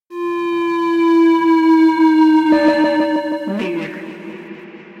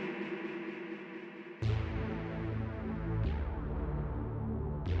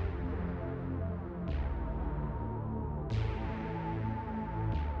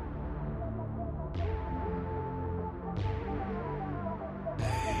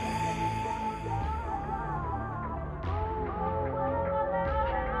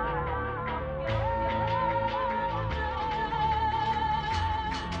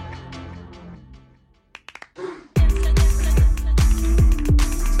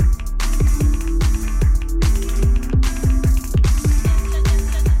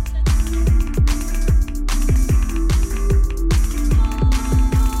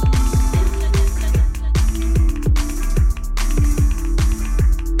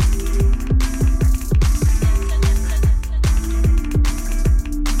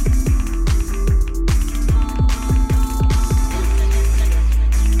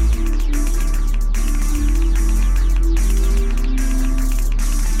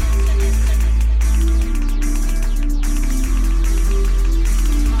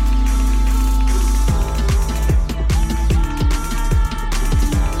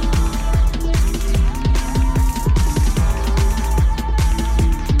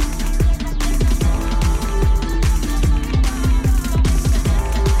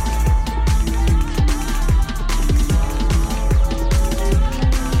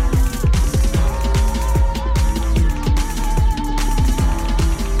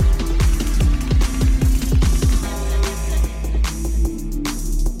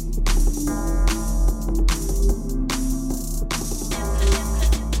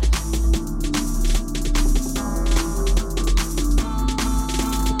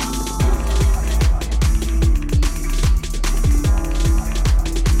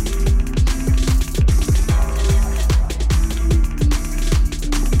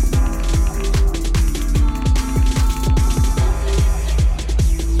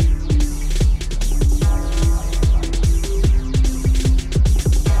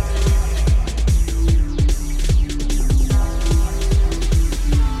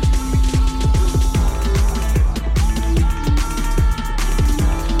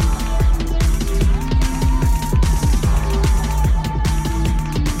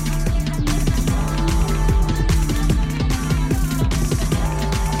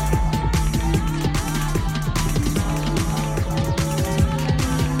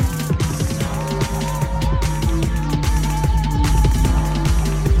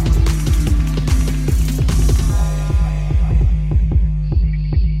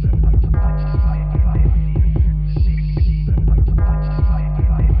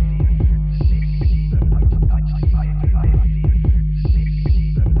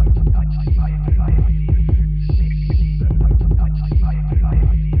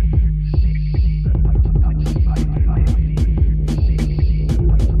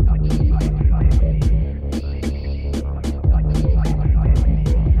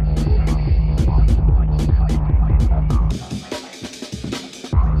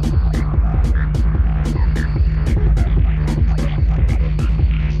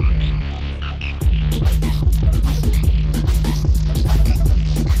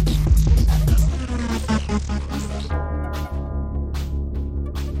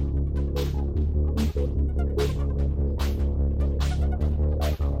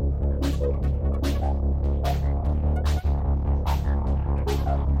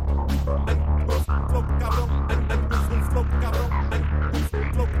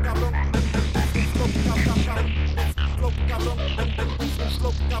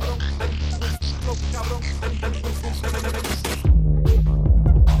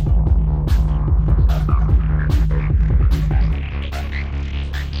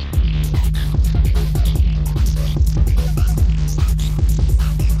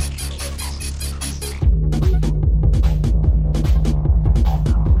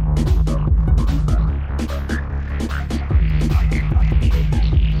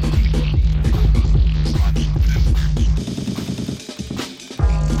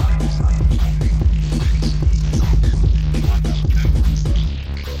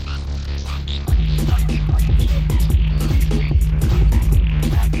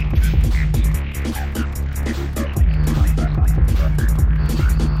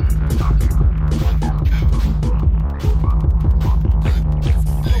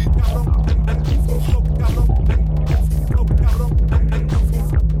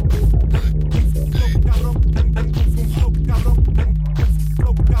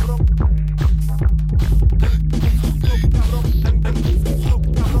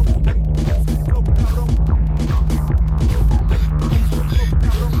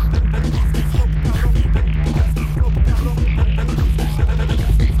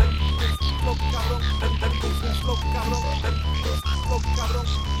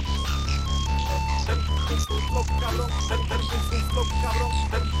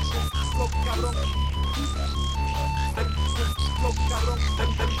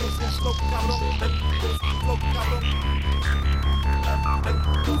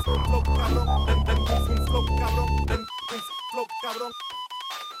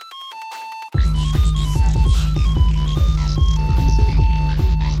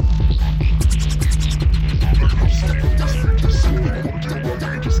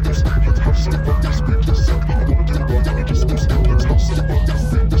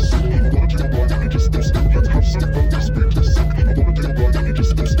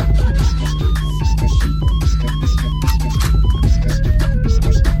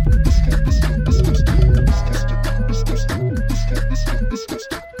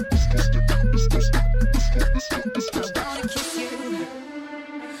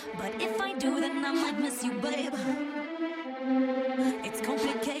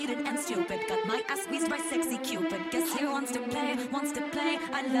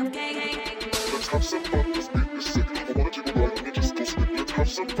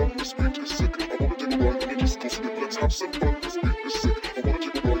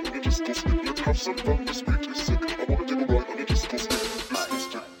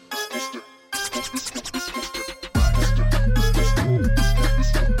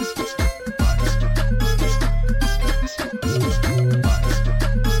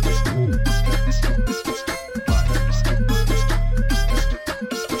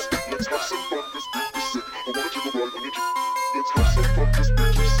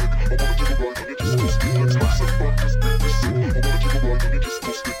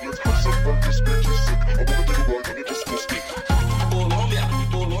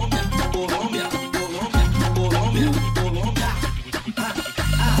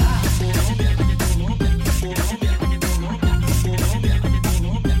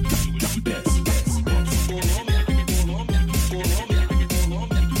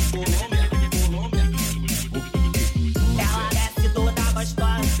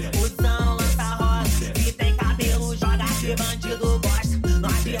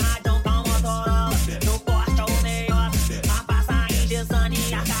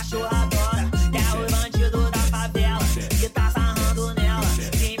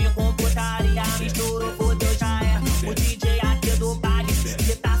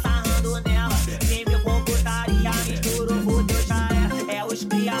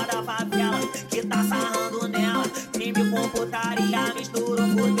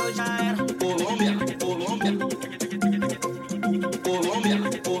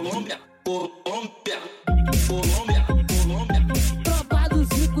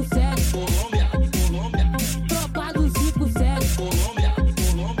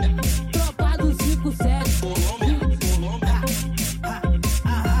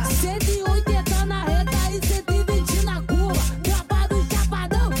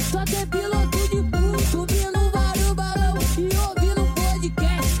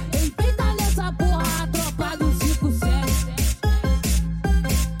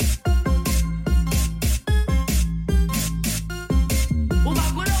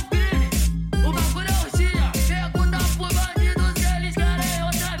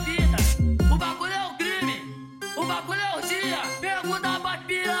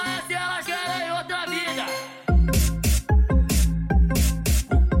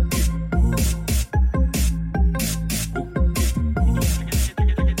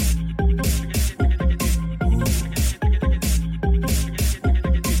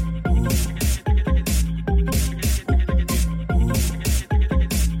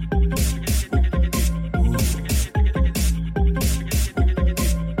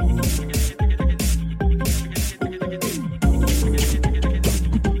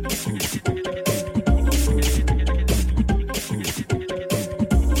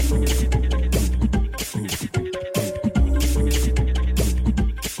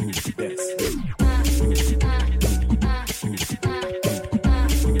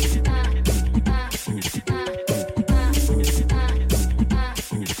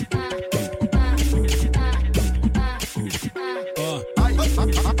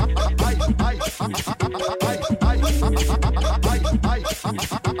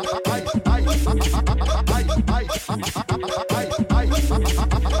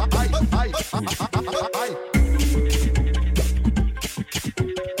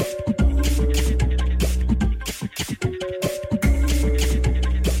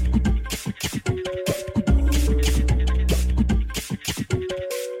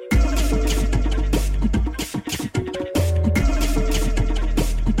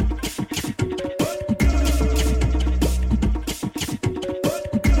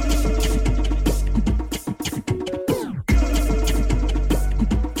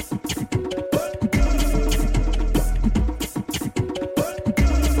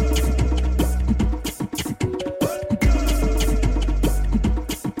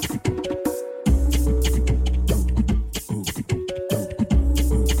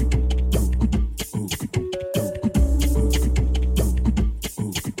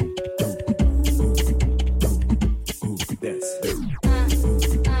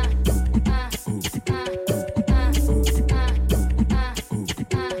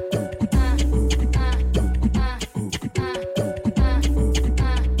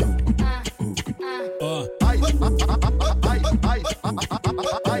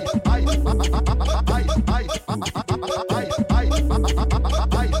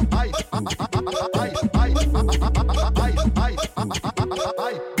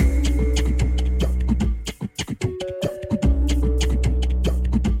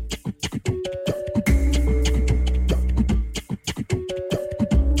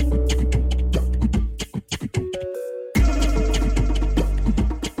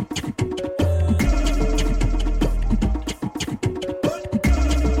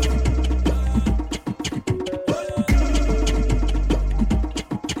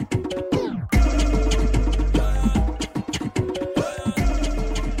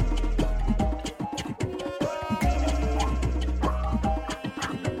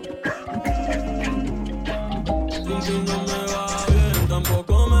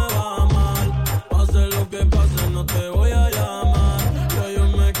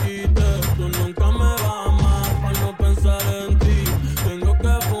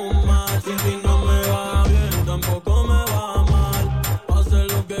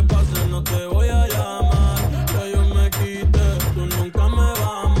no te voy a llamar. Que yo me quite, tú nunca me vas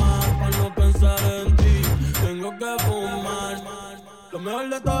a amar. Para no pensar en ti, tengo que fumar. Lo mejor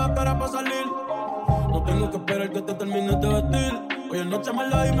de todo espera para salir. No tengo que esperar que te termines de vestir. Hoy en noche me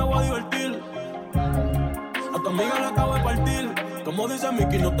la y me voy a divertir. A tu amiga la acabo de partir. Como dice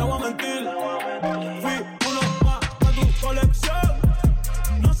Mickey, no te voy a mentir. Fui uno más para tu colección.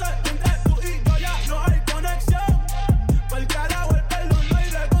 No sé, entre tú y yo ya no hay conexión. Por el carajo, el pelo, no hay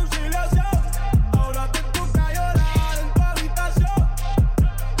reconciliación. Ahora te toca llorar en tu habitación.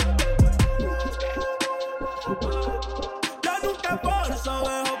 Ya nunca por eso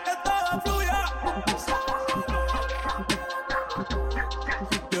dejo que todo fluya.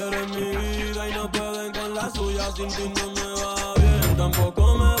 Quieres mi vida y no pueden con la suya. Sin ti no me va bien,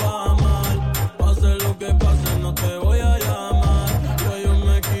 tampoco me va mal. Pase lo que pase, no te voy a llamar. Ya yo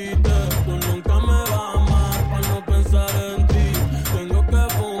me quité, tú nunca me vas a amar. Para no pensar en ti, tengo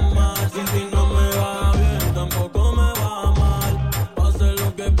que fumar. Sin ti no me va bien, tampoco me va mal. Pase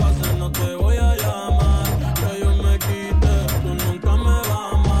lo que pase, no te voy a llamar. Ya yo me quité, tú nunca me vas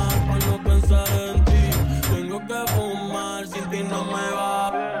a amar. Para no pensar en ti, tengo que fumar. Sin ti no me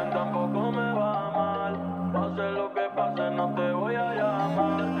va bien, tampoco me va mal. Pase lo que pase, no te voy a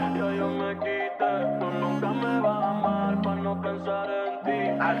llamar. Ya yo me quité, tú nunca me vas a amar. Para no pensar en ti.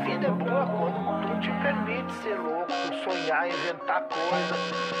 A vida é boa quando tu te permite ser louco, sonhar, inventar coisas.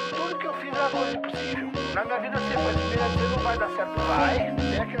 Tudo que eu fiz é uma coisa impossível. Na minha vida sempre foi primeira vez, não vai dar certo. Vai,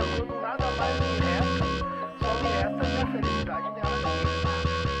 é que quando nada mais me resta, só me resta a minha felicidade dela.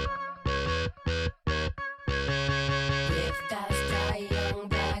 Live fast, die young,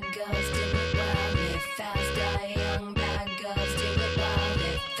 bad girls do it well. Live fast, die young, bad girls do it well.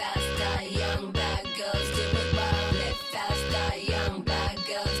 Live fast, die young, bad girls do it well. Live fast, die young, bad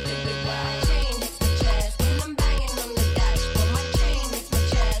girls do it well. Chain hits my chest when I'm banging on the dashboard. My chain hits my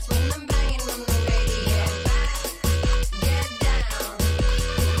chest when I'm banging on the radio. Get down,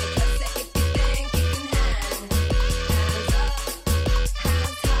 because if you think you can hang, hands up,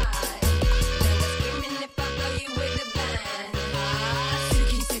 hands high. Then we're screaming if I blow you with a bang.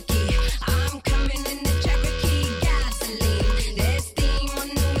 Suki Suki, I'm coming in the Cherokee gasoline. There's steam on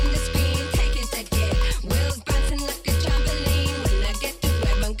the window screen. Take it, wheels bouncing like a trampoline. When I get to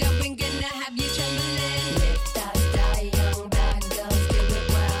where I'm going, gonna have you trembling. Live fast, die young, bad girls do it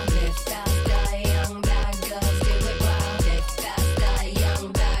well. Live fast, die young, bad girls do it well. Live fast, die young,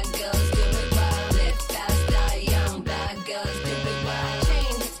 bad girls do it well. Live fast, die young, bad girls do it well.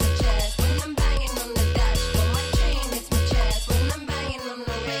 Chain hits my chest when I'm banging on the dashboard. My chain hits my chest when I'm banging on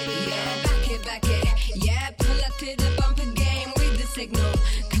the radio. Back it, yeah, pull up to the bumper game with the signal.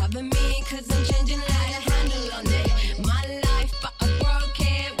 Cover me, cause I'm changing like a handle on it. My life, but I broke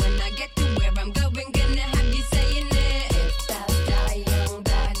it. When I get to where I'm going, gonna have you saying it. Live fast, die young,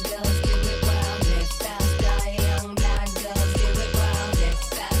 bad girls do it well. Live fast, die young, bad girls do it well. Live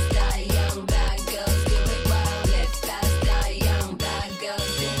fast, die young, bad girls do it well. Live fast, die young, bad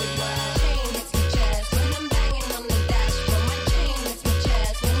girls do it well. Chain hits my chest when I'm banging on the dashboard. My chain hits my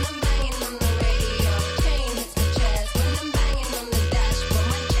chest when I'm banging on the radio. Chain hits my chest when I'm banging on the dashboard.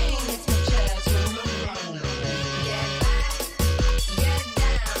 My chain hits my chest when I'm banging. Get back, get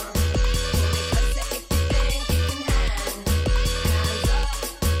down. Because if you think you can hang, hands up,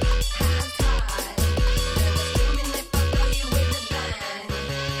 hands high. Then we're screaming if I blow you with a bang.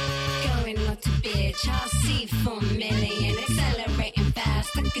 Going up to bitch, I'll see for a million. Accelerating fast,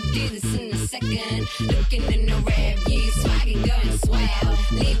 I could do this in a second. Looking in the rear view, swagging, going swell.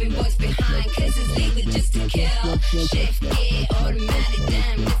 Leaving boys behind, cause it's legal just to kill. Shift gear, automatic,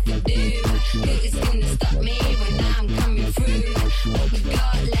 damn if we do. Who is gonna stop me when I'm coming through? What we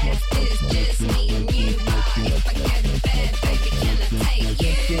got left is just me and you. But if I get bad, baby, can I take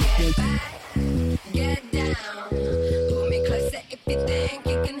you? Get back, get down. Pull me closer if you think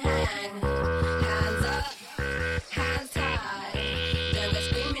you can hang. Hands up, hands high. Then we're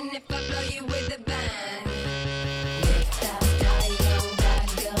screaming if I blow you with a bang. Live fast, die young, bad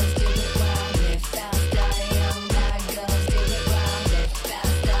girls do it well. Live fast, die young, bad girls do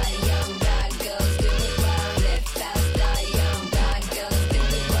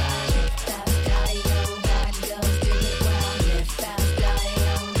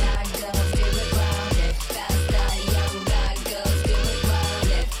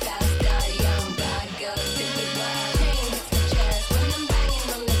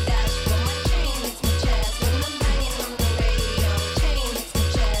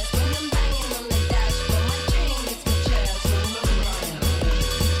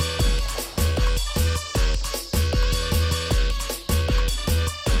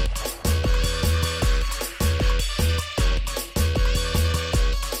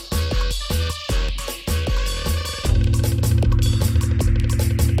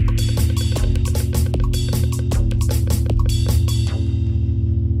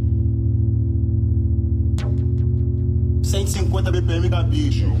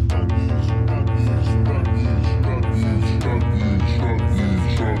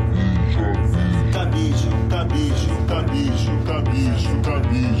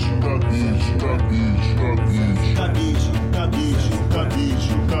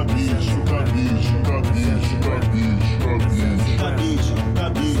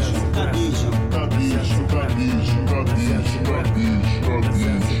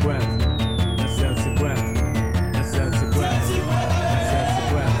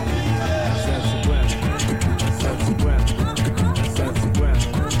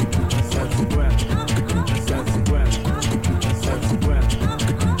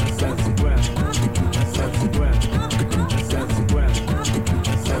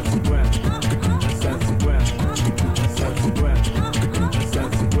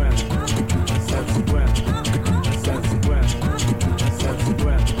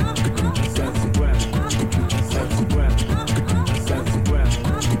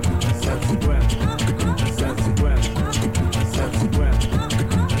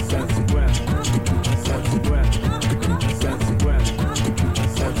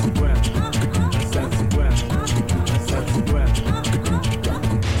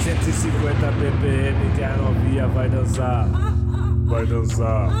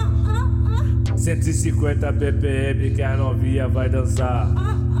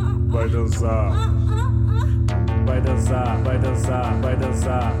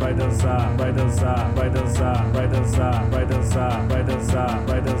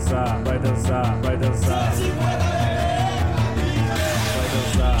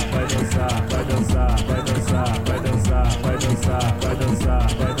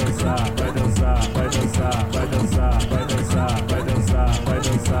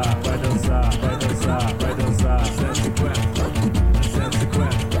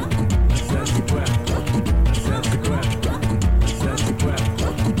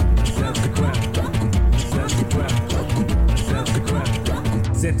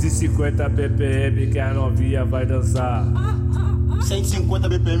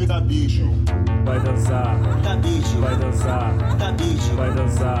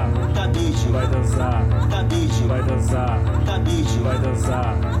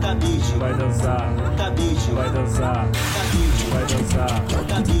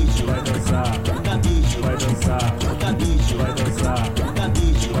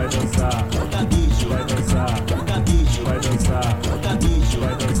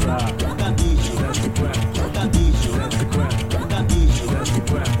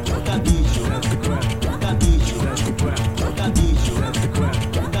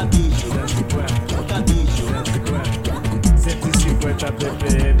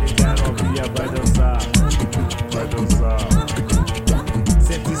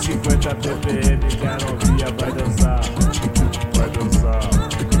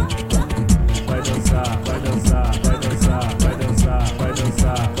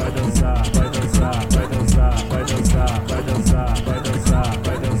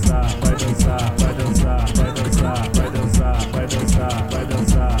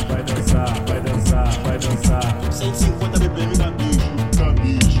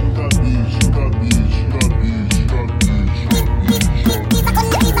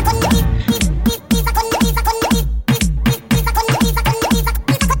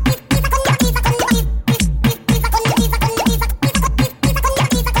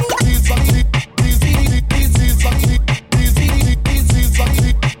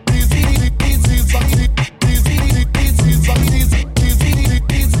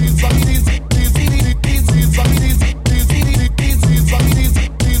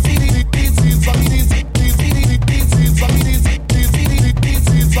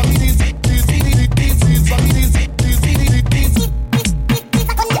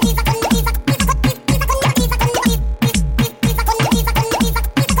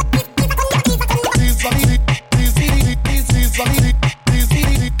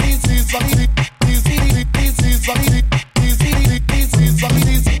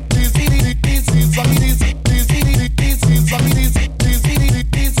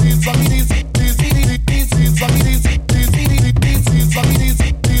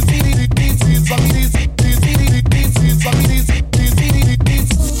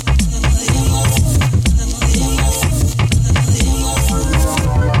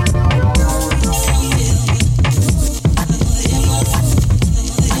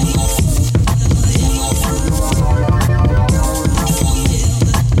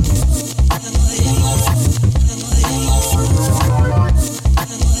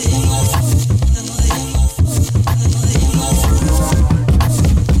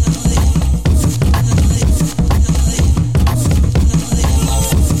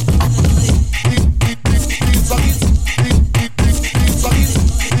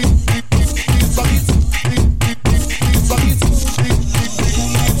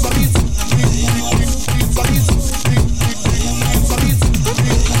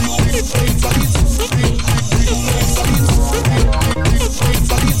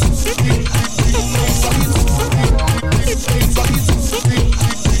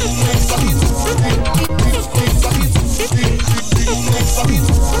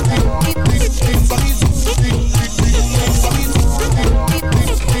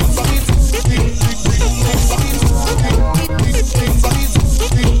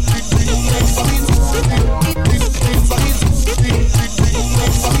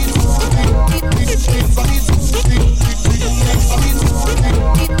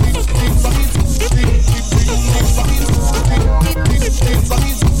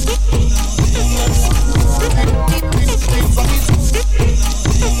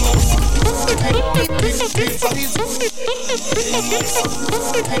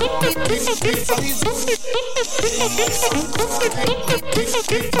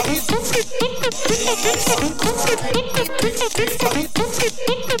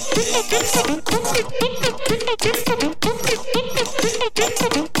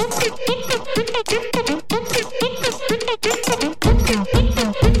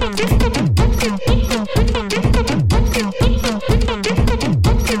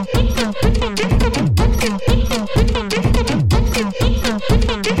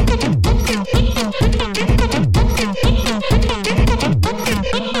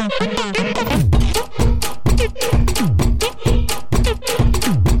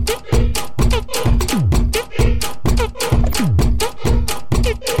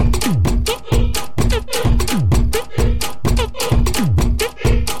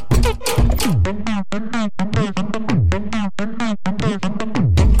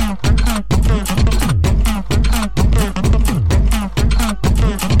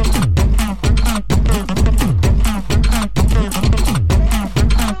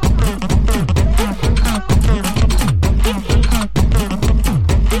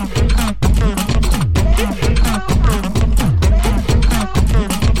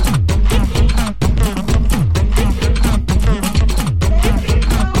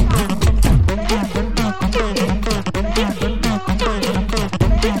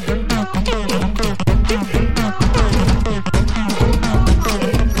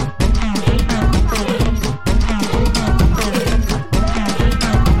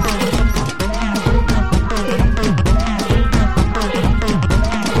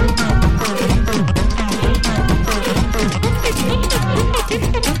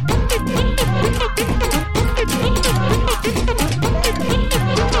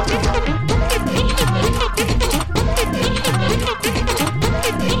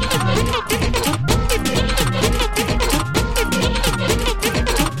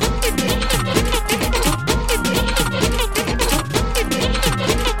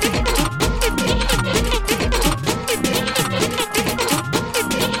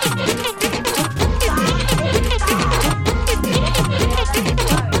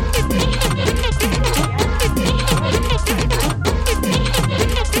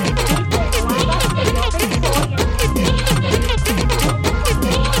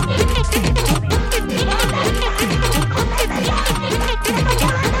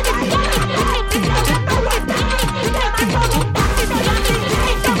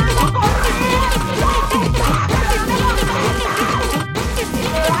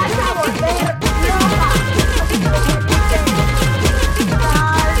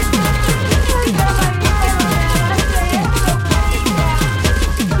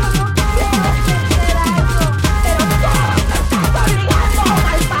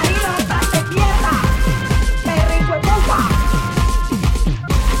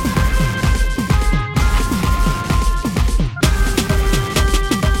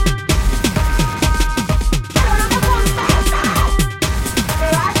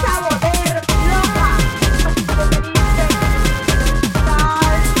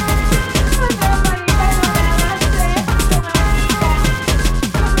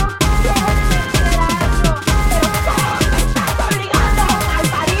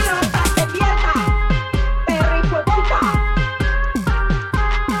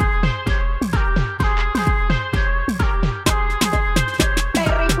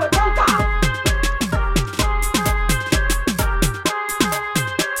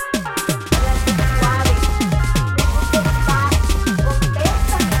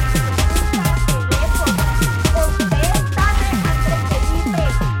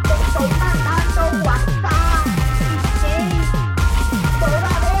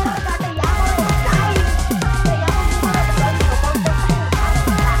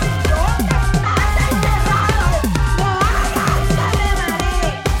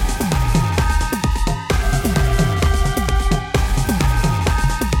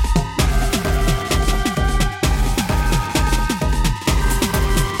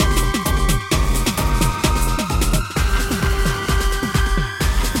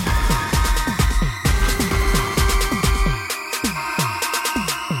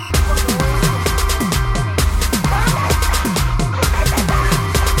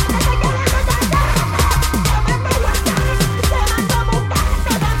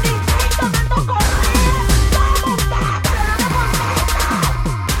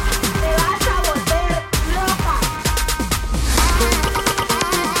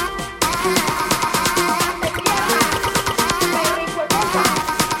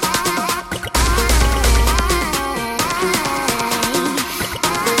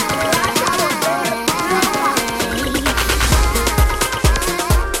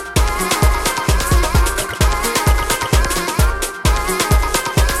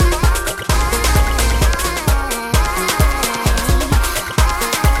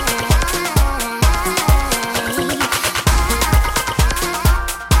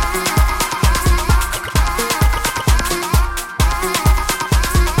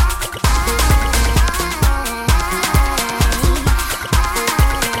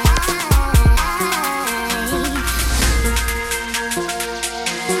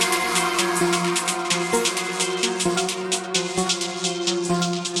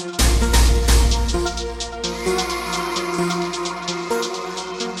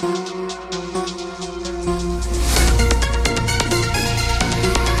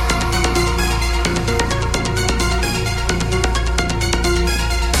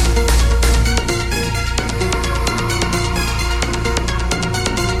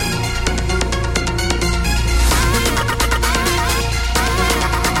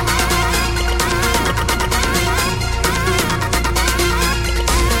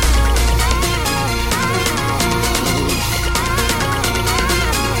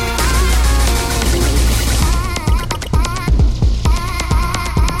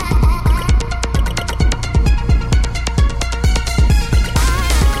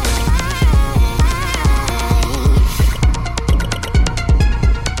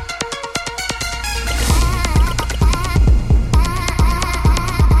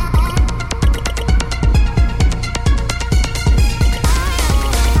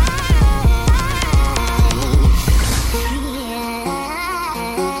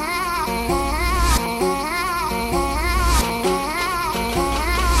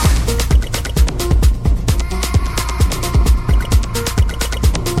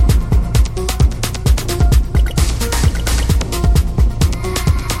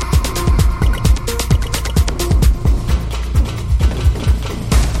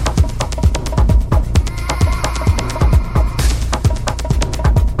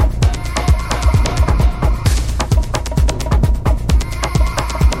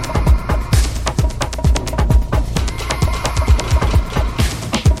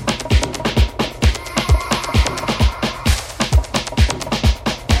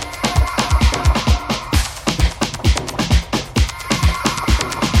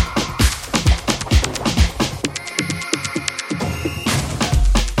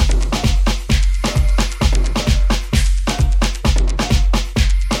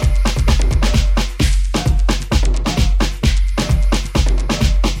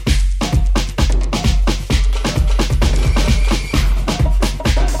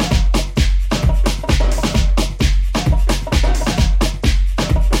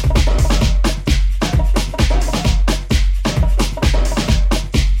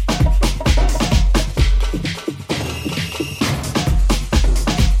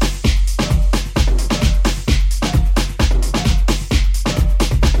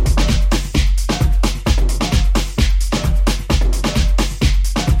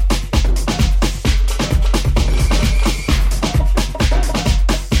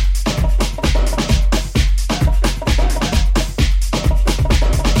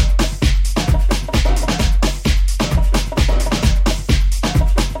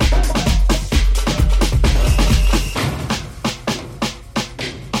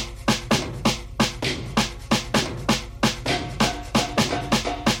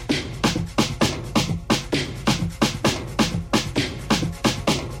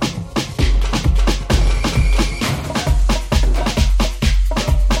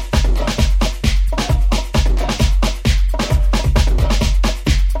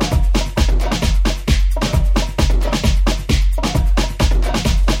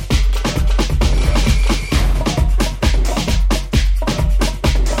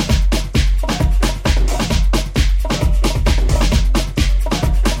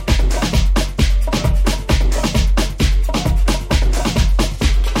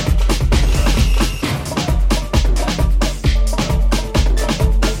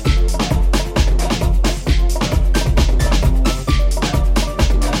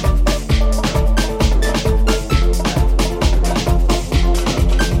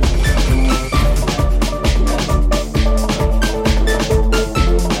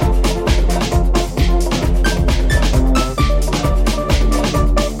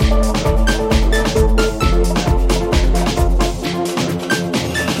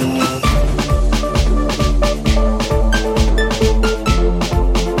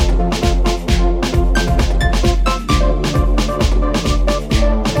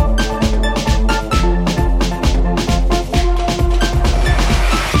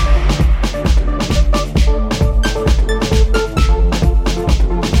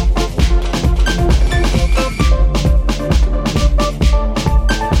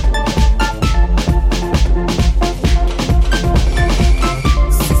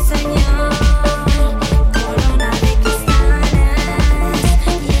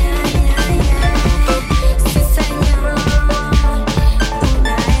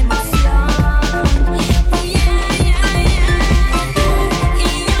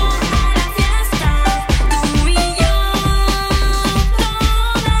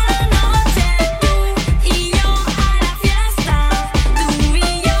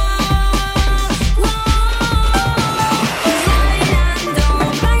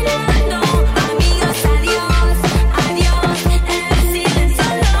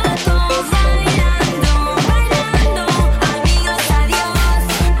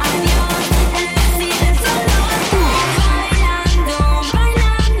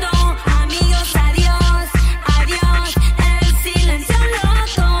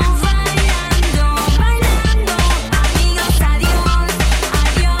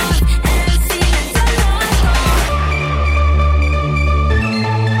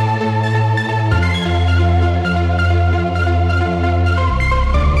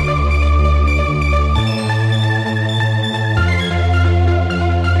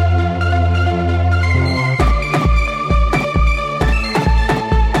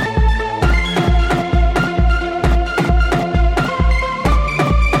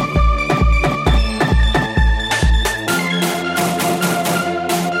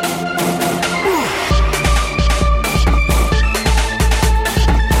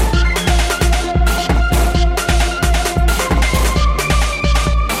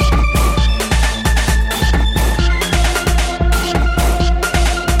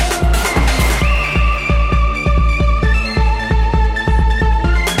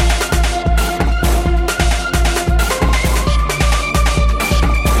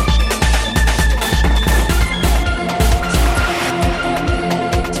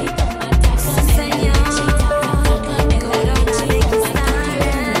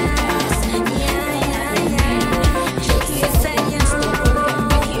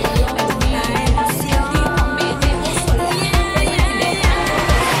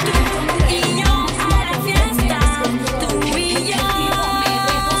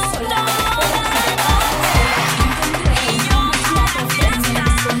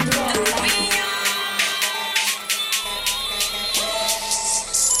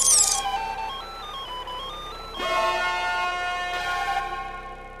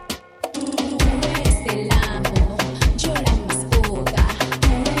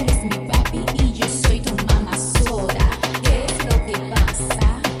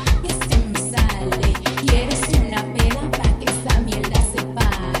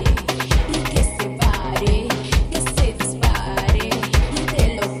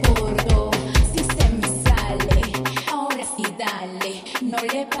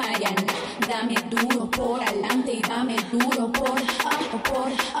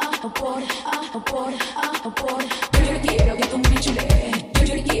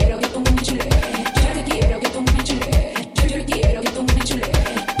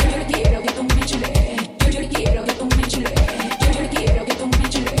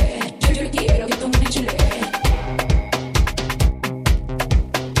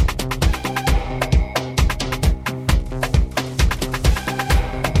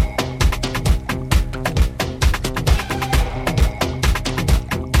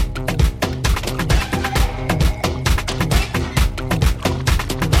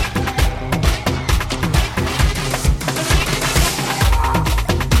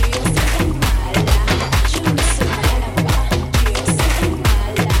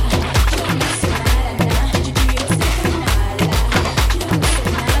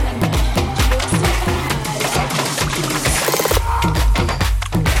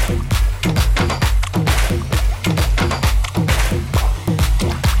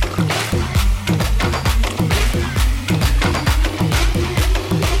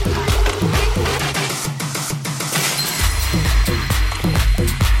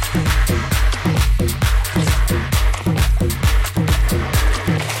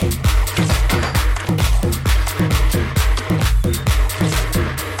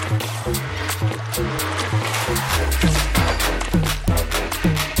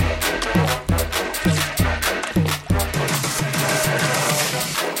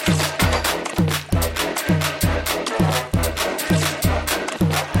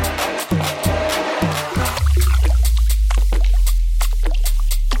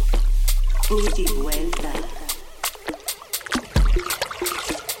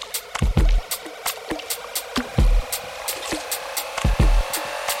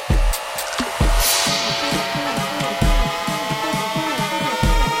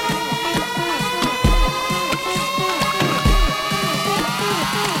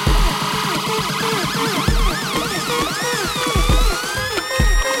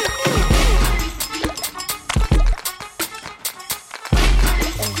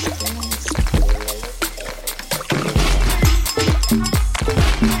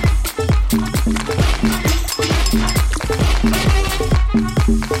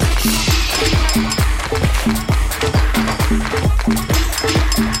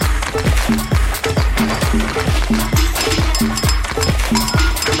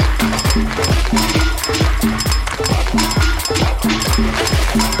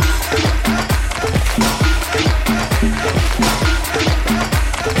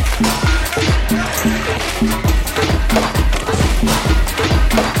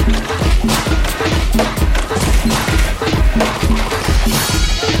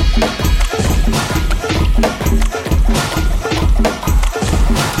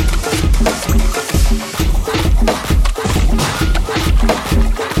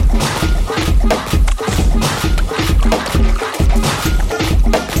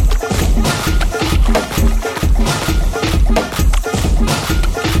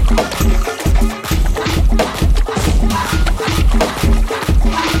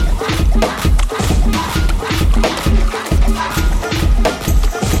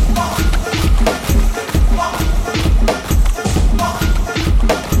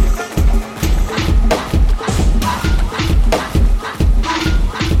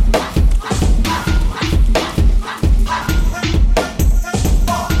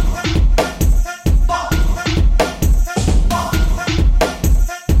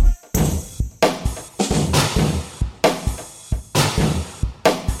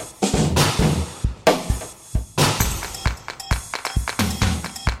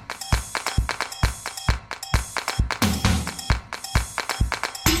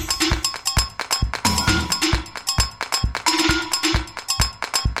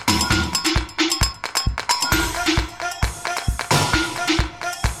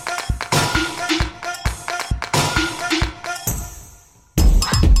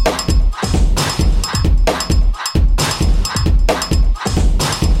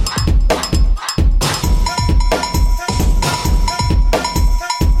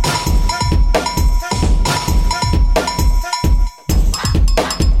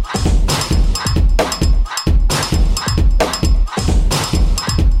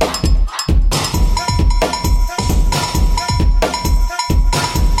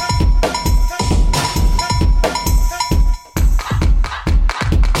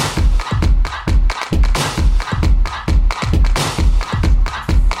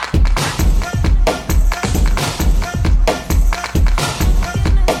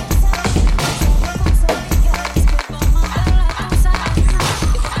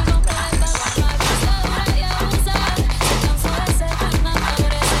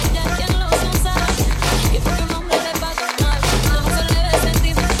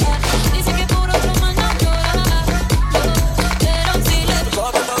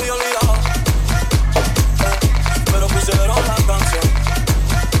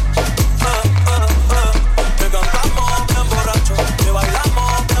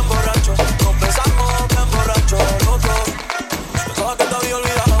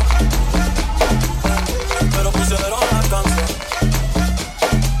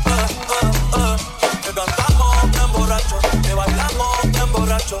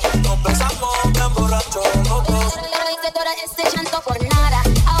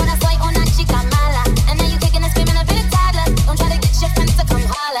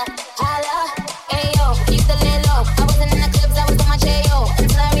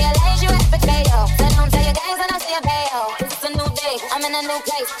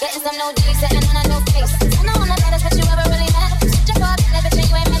guess I'm no G, sitting on a new face. I know I'm the baddest bitch you ever really met. Such a hard bitch, bitch,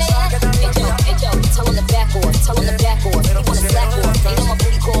 you ain't made it yet. Hey yo, tell him to back off, tell him to back off. He wanna slack off, ain't no more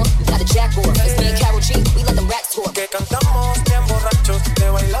booty call, you gotta jack off. It's me and Karol G, we let them racks talk. Que cantamos bien borrachos, que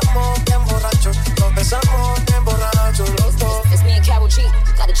bailamos bien borrachos, nos besamos bien borrachos los dos. It's me and Karol G,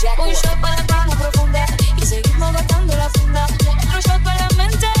 you gotta jack off. Un shot para la cama profunda y seguimos gastando la funda. Otro shot para la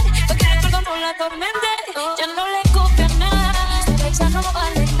mente, pa' que el perdón no la atormente. Ya no le copia nada, su exa no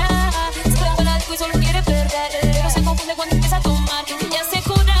vale nada. Se va para disco y solo quiere perder, pero se confunde cuando empieza a tomar. Ya se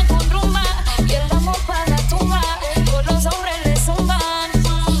cura con rumba y el amor para la tumba. Todos los hombres le zumban,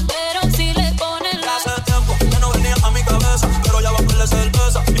 pero si le ponen la... Hace tiempo que no venía a mi cabeza, pero ya va a ponerle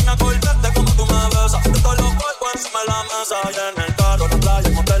cerveza. Y me acordé de cómo tú me besas, de todos los cuerpos encima de la mesa. Y en el carro, la playa,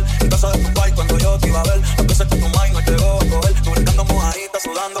 el motel, en casa de tu pai cuando yo te iba a ver. Las veces que tu mai no llegó a coger, tú brincando mojadita,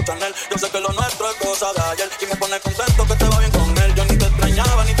 sudando Chanel. Yo sé que lo nuestro es cosa de ayer y me pone contento que te va bien con él. Yo ni te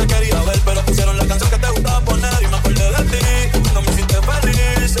extrañaba ni te quería ver, pero pusieron la canción que te gustaba poner y me acordé de ti. No me hiciste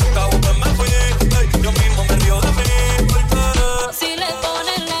feliz, se acabó que me fui. Hey, yo mismo me río de mí, porque Si le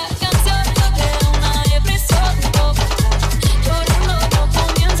ponen la canción, no queda una depresión. Llorando no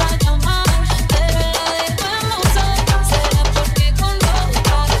comienza a llamar, pero la dejamos sola. Será porque con los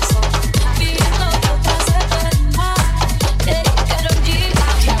corazón pidiendo que otra se perda. Karol G,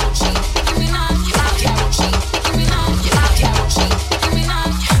 Nicki Minaj, Karol G, Nicki Minaj, Karol G, Nicki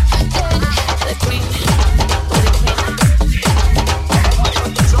Minaj, the queen, the queen.